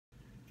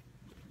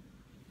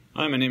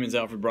Hi, my name is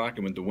Alfred Brock.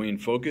 I'm with the Wayne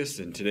Focus,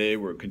 and today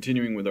we're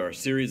continuing with our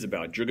series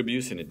about drug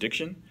abuse and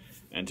addiction.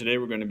 And today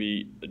we're going to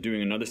be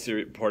doing another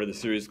part of the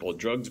series called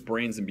Drugs,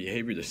 Brains, and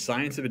Behavior, the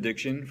Science of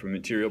Addiction, from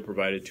material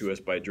provided to us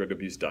by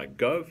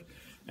drugabuse.gov.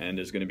 And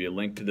there's going to be a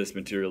link to this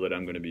material that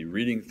I'm going to be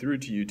reading through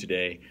to you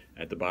today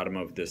at the bottom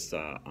of this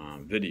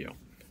video,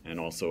 and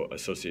also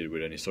associated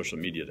with any social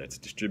media that's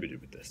distributed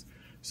with this.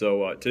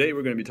 So today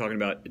we're going to be talking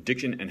about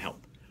addiction and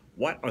health.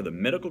 What are the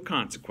medical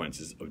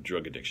consequences of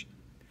drug addiction?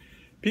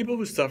 People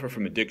who suffer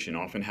from addiction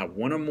often have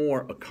one or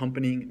more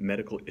accompanying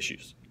medical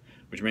issues,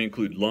 which may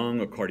include lung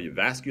or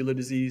cardiovascular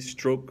disease,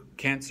 stroke,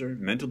 cancer,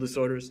 mental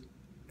disorders.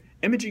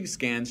 Imaging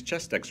scans,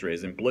 chest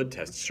x-rays, and blood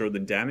tests show the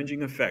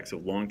damaging effects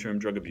of long-term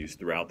drug abuse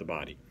throughout the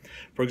body.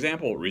 For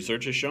example,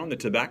 research has shown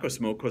that tobacco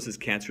smoke causes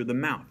cancer of the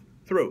mouth,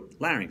 throat,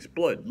 larynx,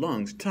 blood,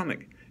 lungs,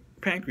 stomach,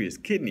 pancreas,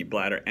 kidney,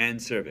 bladder,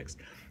 and cervix.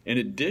 In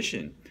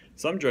addition,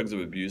 some drugs of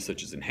abuse,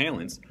 such as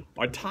inhalants,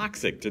 are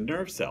toxic to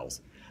nerve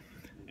cells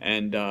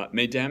and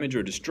may damage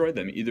or destroy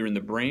them either in the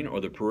brain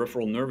or the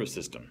peripheral nervous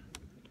system.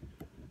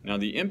 Now,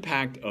 the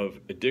impact of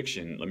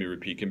addiction, let me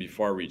repeat, can be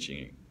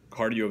far-reaching.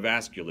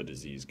 Cardiovascular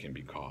disease can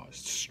be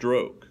caused.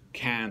 Stroke,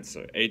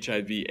 cancer,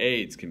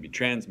 HIV/AIDS can be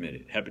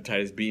transmitted.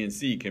 Hepatitis B and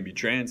C can be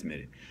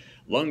transmitted.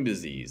 Lung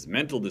disease,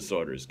 mental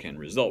disorders can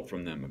result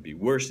from them or be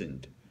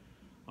worsened.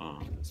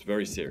 It's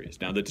very serious.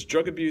 Now, does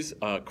drug abuse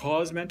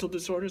cause mental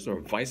disorders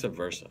or vice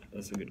versa?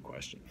 That's a good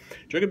question.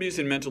 Drug abuse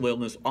and mental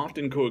illness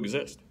often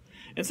coexist.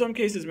 In some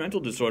cases, mental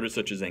disorders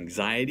such as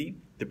anxiety,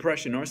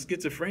 depression, or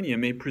schizophrenia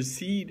may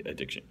precede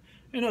addiction.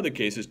 In other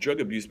cases,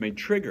 drug abuse may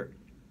trigger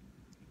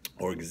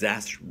or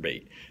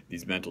exacerbate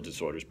these mental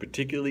disorders,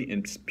 particularly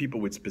in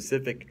people with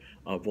specific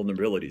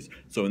vulnerabilities.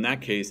 So in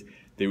that case,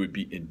 they would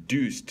be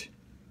induced,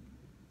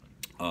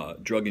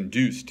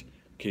 drug-induced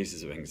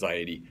cases of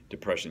anxiety,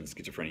 depression,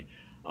 schizophrenia.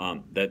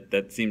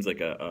 That seems like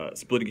a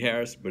splitting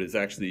hairs, but it's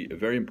actually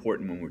very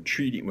important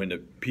when when the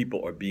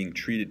people are being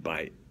treated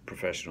by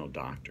professional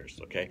doctors.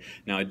 Okay.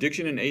 Now,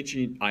 addiction and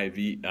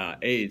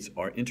HIV/AIDS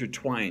are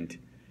intertwined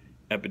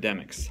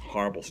epidemics.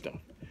 Horrible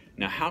stuff.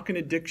 Now, how can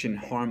addiction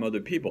harm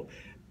other people?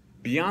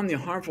 Beyond the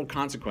harmful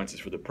consequences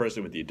for the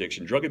person with the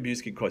addiction, drug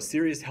abuse can cause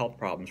serious health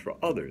problems for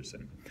others.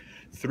 And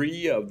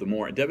three of the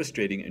more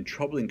devastating and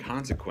troubling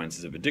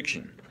consequences of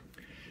addiction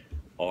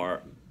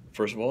are,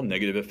 first of all,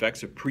 negative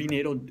effects of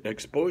prenatal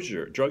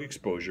exposure, drug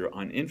exposure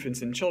on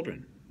infants and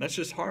children. That's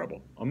just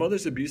horrible. A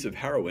mother's abuse of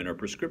heroin or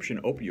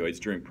prescription opioids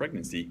during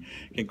pregnancy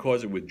can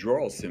cause a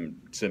withdrawal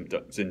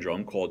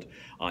syndrome called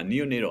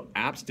neonatal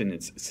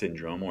abstinence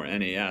syndrome, or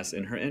NAS,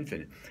 in her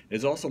infant. It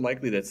is also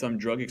likely that some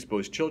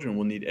drug-exposed children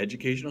will need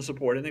educational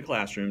support in the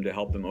classroom to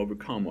help them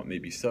overcome what may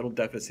be subtle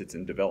deficits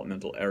in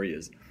developmental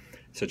areas,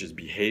 such as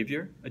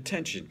behavior,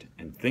 attention,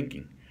 and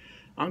thinking.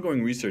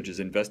 Ongoing research is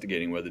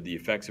investigating whether the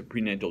effects of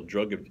prenatal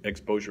drug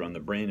exposure on the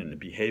brain and the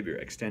behavior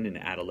extend into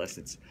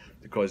adolescence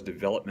to cause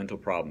developmental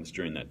problems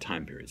during that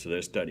time period. So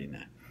they're studying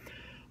that.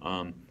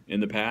 In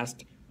the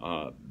past,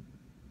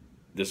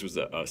 this was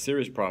a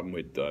serious problem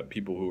with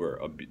people who are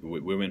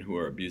with women who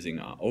are abusing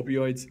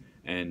opioids,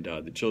 and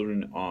the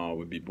children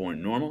would be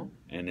born normal,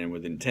 and then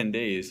within 10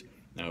 days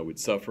would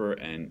suffer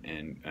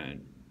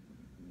and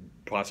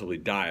possibly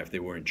die if they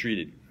weren't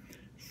treated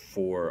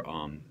for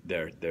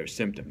their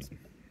symptoms.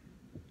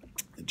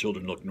 The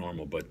children look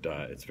normal, but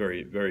it's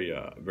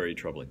very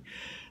troubling.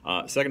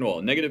 Second of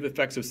all, negative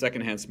effects of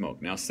secondhand smoke.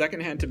 Now,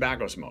 secondhand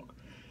tobacco smoke,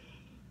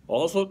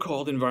 also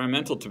called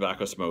environmental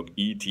tobacco smoke,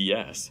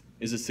 ETS,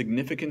 is a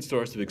significant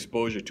source of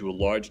exposure to a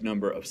large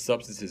number of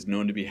substances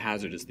known to be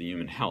hazardous to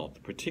human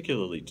health,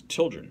 particularly to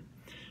children.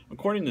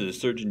 According to the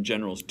Surgeon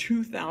General's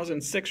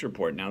 2006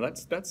 report, now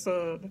that's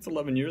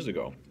 11 years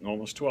ago,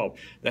 almost 12,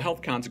 the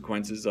health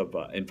consequences of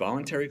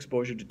involuntary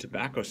exposure to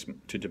tobacco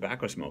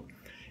smoke.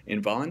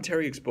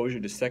 Involuntary exposure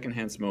to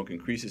secondhand smoke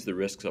increases the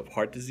risks of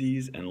heart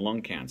disease and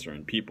lung cancer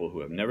in people who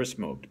have never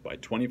smoked by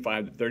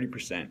 25 to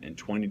 30% and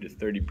 20 to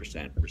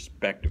 30%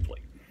 respectively.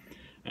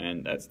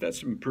 And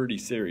that's some pretty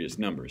serious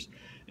numbers.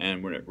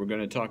 And we're going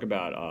to talk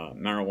about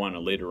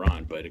marijuana later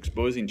on, but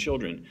exposing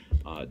children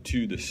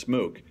to the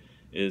smoke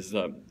is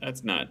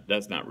that's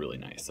not really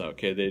nice.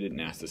 Okay, they didn't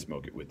ask to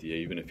smoke it with you.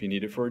 Even if you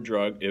need it for a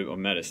drug or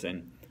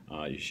medicine,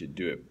 you should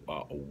do it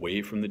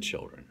away from the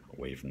children.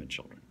 Away from the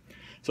children.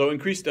 So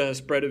increased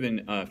spread of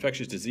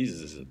infectious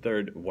diseases is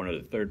one of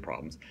the third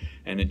problems.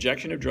 And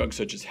injection of drugs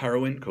such as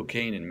heroin,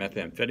 cocaine, and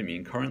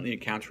methamphetamine currently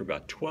accounts for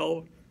about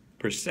 12%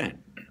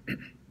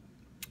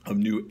 of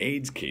new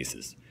AIDS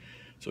cases.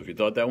 So if you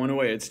thought that went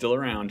away, it's still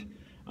around.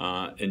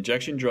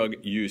 Injection drug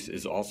use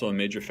is also a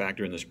major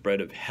factor in the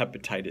spread of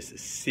hepatitis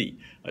C,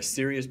 a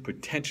serious,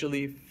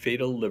 potentially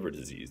fatal liver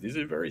disease. These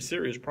are very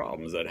serious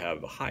problems that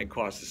have high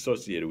costs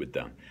associated with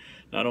them,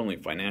 not only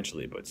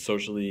financially, but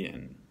socially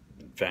and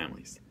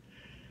families.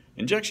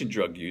 Injection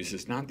drug use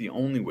is not the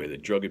only way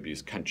that drug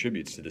abuse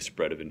contributes to the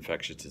spread of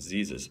infectious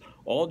diseases.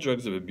 All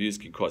drugs of abuse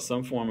can cause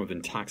some form of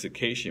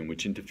intoxication,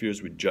 which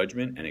interferes with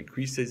judgment and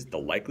increases the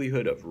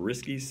likelihood of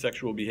risky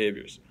sexual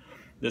behaviors.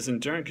 This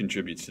in turn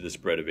contributes to the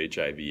spread of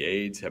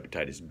HIV/AIDS,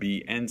 hepatitis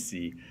B and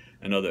C,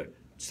 and other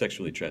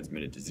sexually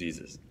transmitted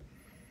diseases.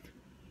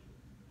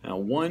 Now,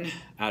 1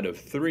 out of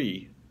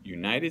 3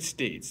 United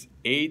States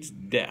AIDS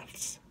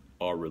deaths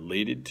are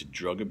related to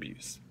drug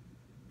abuse.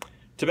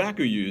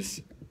 Tobacco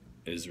use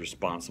is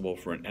responsible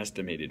for an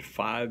estimated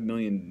 5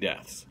 million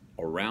deaths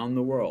around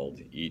the world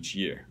each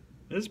year.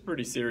 This is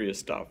pretty serious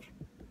stuff.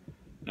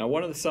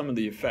 Now, some of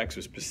the effects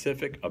of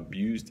specific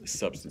abused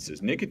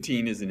substances.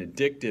 Nicotine is an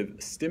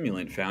addictive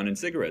stimulant found in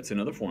cigarettes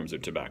and other forms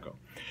of tobacco.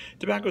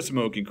 Tobacco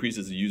smoke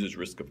increases the user's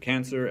risk of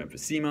cancer,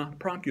 emphysema,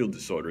 bronchial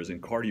disorders,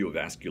 and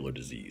cardiovascular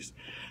disease.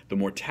 The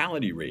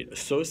mortality rate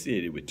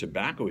associated with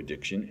tobacco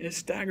addiction is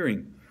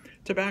staggering.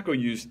 Tobacco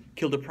use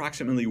killed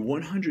approximately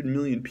 100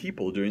 million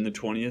people during the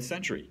 20th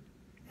century.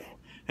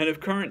 And if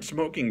current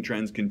smoking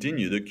trends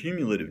continue, the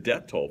cumulative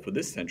death toll for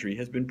this century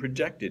has been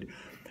projected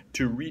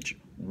to reach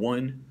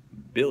 1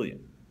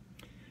 billion.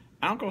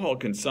 Alcohol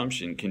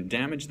consumption can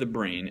damage the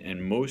brain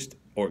and most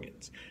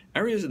organs.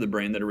 Areas of the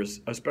brain that are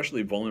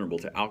especially vulnerable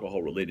to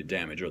alcohol-related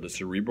damage are the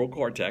cerebral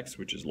cortex,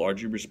 which is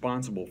largely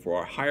responsible for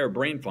our higher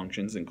brain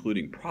functions,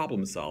 including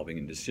problem-solving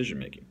and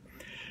decision-making,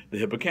 the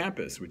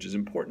hippocampus, which is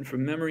important for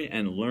memory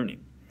and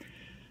learning,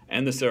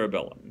 and the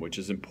cerebellum, which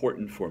is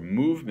important for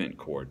movement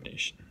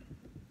coordination.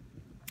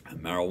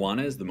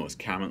 Marijuana is the most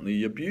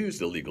commonly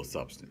abused illegal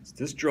substance.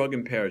 This drug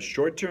impairs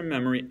short-term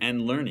memory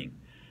and learning,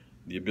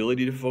 the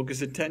ability to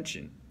focus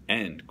attention,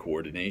 and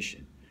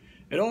coordination.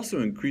 It also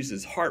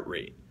increases heart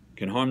rate,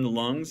 can harm the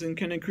lungs, and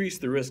can increase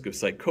the risk of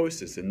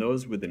psychosis in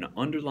those with an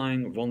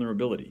underlying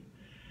vulnerability.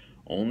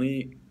 We'll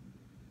be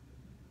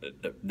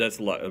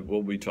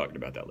talking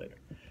about that later.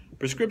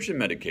 Prescription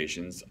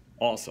medications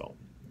also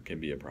can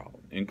be a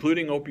problem,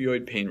 including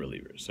opioid pain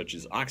relievers such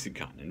as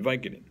Oxycontin and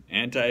Vicodin,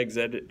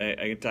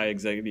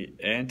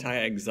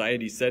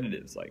 anti-anxiety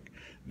sedatives like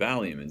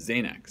Valium and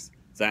Xanax,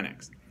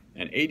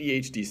 and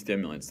ADHD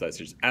stimulants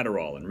such as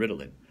Adderall and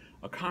Ritalin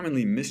are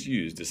commonly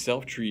misused to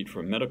self-treat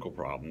for medical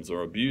problems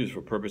or abused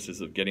for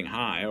purposes of getting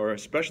high, or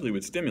especially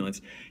with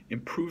stimulants,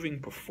 improving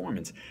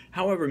performance.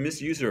 However,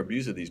 misuse or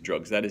abuse of these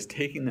drugs, that is,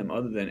 taking them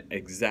other than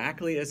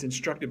exactly as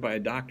instructed by a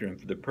doctor and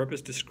for the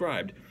purpose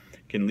described,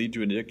 can lead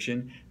to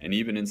addiction and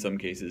even in some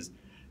cases,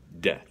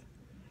 death.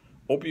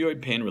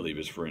 Opioid pain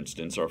relievers, for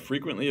instance, are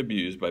frequently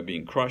abused by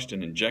being crushed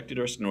and injected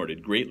or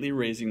snorted, greatly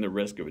raising the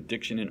risk of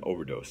addiction and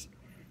overdose.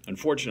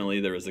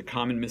 Unfortunately, there is a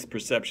common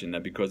misperception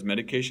that because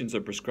medications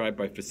are prescribed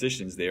by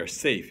physicians, they are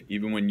safe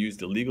even when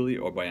used illegally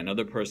or by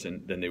another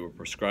person than they were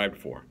prescribed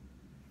for.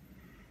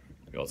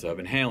 We also have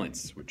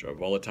inhalants, which are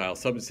volatile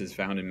substances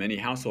found in many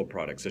household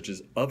products such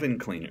as oven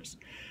cleaners,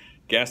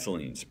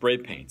 gasoline, spray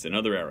paints, and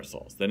other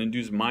aerosols that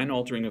induce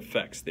mind-altering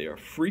effects. They are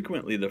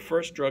frequently the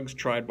first drugs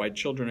tried by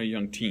children or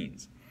young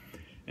teens.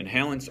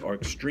 Inhalants are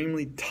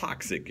extremely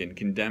toxic and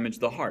can damage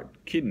the heart,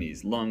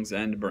 kidneys, lungs,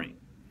 and brain.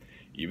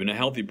 Even a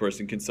healthy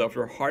person can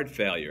suffer heart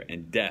failure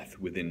and death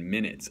within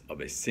minutes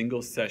of a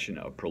single session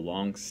of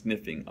prolonged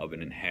sniffing of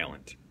an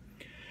inhalant.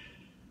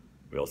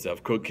 We also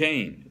have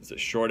cocaine. It's a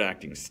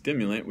short-acting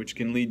stimulant which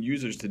can lead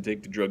users to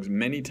take the drugs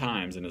many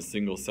times in a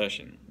single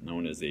session,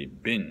 known as a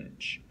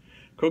binge.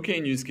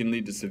 Cocaine use can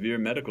lead to severe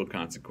medical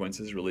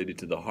consequences related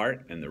to the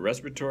heart and the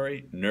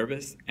respiratory,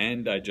 nervous,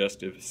 and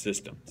digestive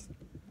systems.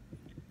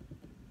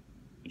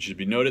 It should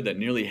be noted that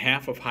nearly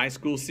half of high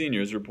school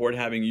seniors report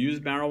having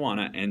used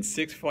marijuana, and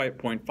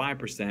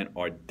 6.5%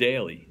 are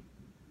daily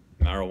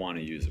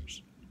marijuana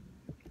users.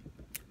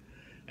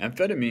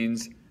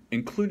 Amphetamines,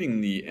 including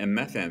the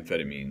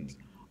methamphetamines,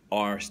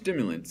 are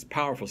stimulants,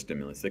 powerful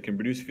stimulants that can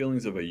produce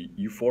feelings of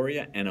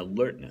euphoria and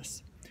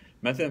alertness.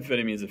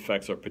 Methamphetamine's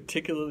effects are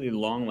particularly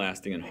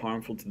long-lasting and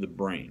harmful to the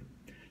brain.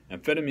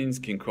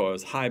 Amphetamines can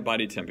cause high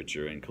body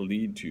temperature and can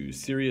lead to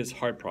serious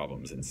heart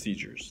problems and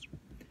seizures.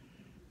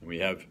 We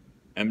have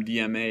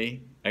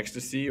MDMA,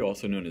 ecstasy,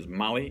 also known as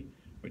Molly,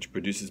 which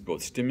produces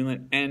both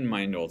stimulant and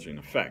mind-altering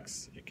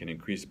effects. It can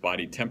increase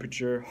body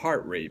temperature,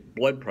 heart rate,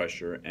 blood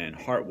pressure, and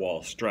heart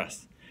wall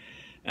stress.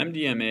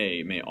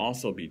 MDMA may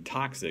also be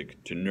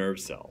toxic to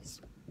nerve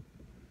cells.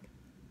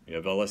 We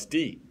have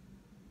LSD.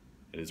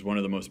 It is one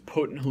of the most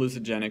potent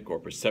hallucinogenic or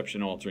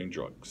perception-altering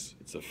drugs.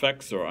 Its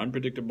effects are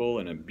unpredictable,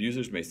 and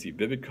abusers may see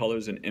vivid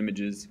colors and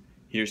images,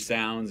 hear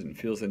sounds, and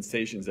feel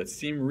sensations that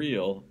seem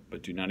real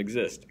but do not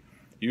exist.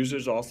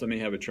 Users also may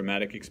have a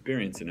traumatic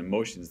experience and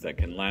emotions that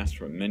can last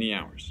for many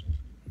hours.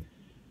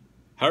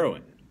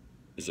 Heroin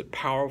is a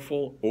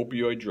powerful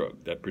opioid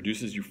drug that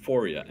produces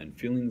euphoria and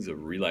feelings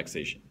of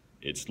relaxation.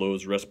 It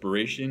slows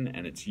respiration,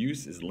 and its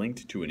use is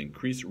linked to an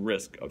increased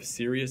risk of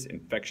serious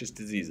infectious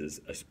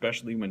diseases,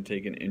 especially when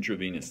taken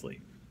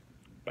intravenously,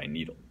 by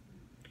needle.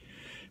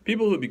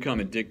 People who become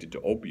addicted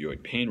to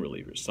opioid pain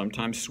relievers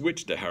sometimes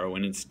switch to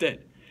heroin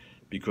instead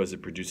because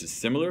it produces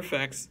similar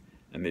effects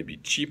and may be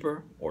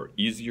cheaper or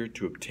easier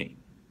to obtain.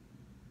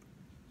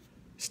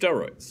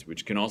 Steroids,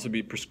 which can also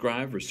be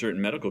prescribed for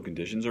certain medical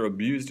conditions, are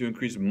abused to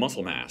increase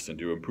muscle mass and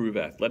to improve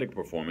athletic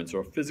performance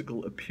or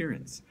physical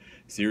appearance.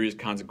 Serious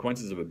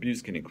consequences of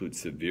abuse can include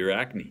severe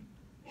acne,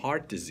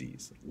 heart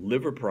disease,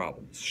 liver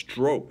problems,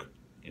 stroke,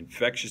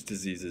 infectious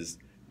diseases,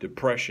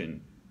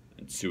 depression,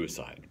 and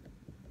suicide.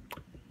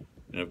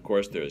 And of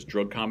course, there's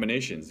drug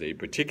combinations. A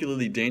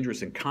particularly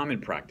dangerous and common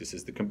practice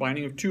is the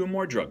combining of 2 or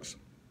more drugs.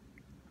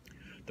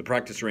 The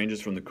practice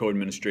ranges from the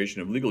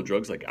co-administration of legal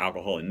drugs like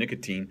alcohol and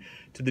nicotine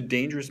to the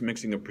dangerous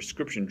mixing of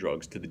prescription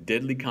drugs to the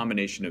deadly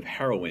combination of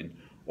heroin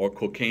or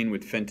cocaine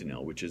with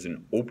fentanyl, which is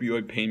an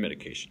opioid pain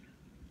medication.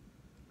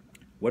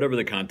 Whatever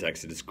the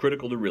context, it is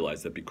critical to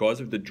realize that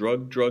because of the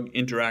drug-drug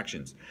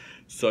interactions,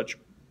 such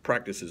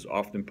practices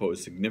often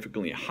pose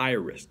significantly higher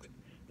risks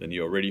than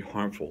the already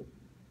harmful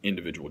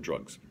individual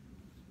drugs.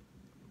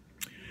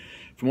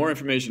 For more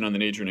information on the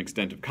nature and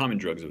extent of common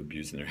drugs of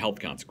abuse and their health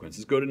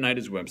consequences, go to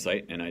NIDA's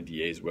website,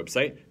 NIDA's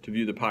website, to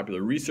view the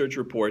popular research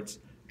reports,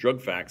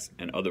 drug facts,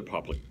 and other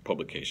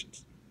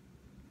publications.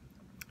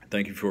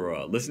 Thank you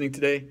for listening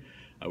today.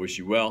 I wish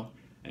you well,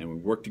 and we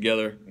work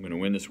together. We're going to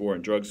win this war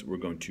on drugs. We're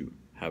going to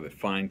have a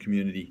fine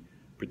community,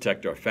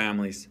 protect our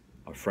families,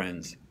 our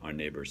friends, our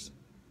neighbors,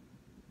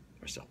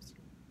 ourselves.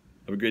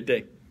 Have a great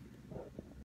day.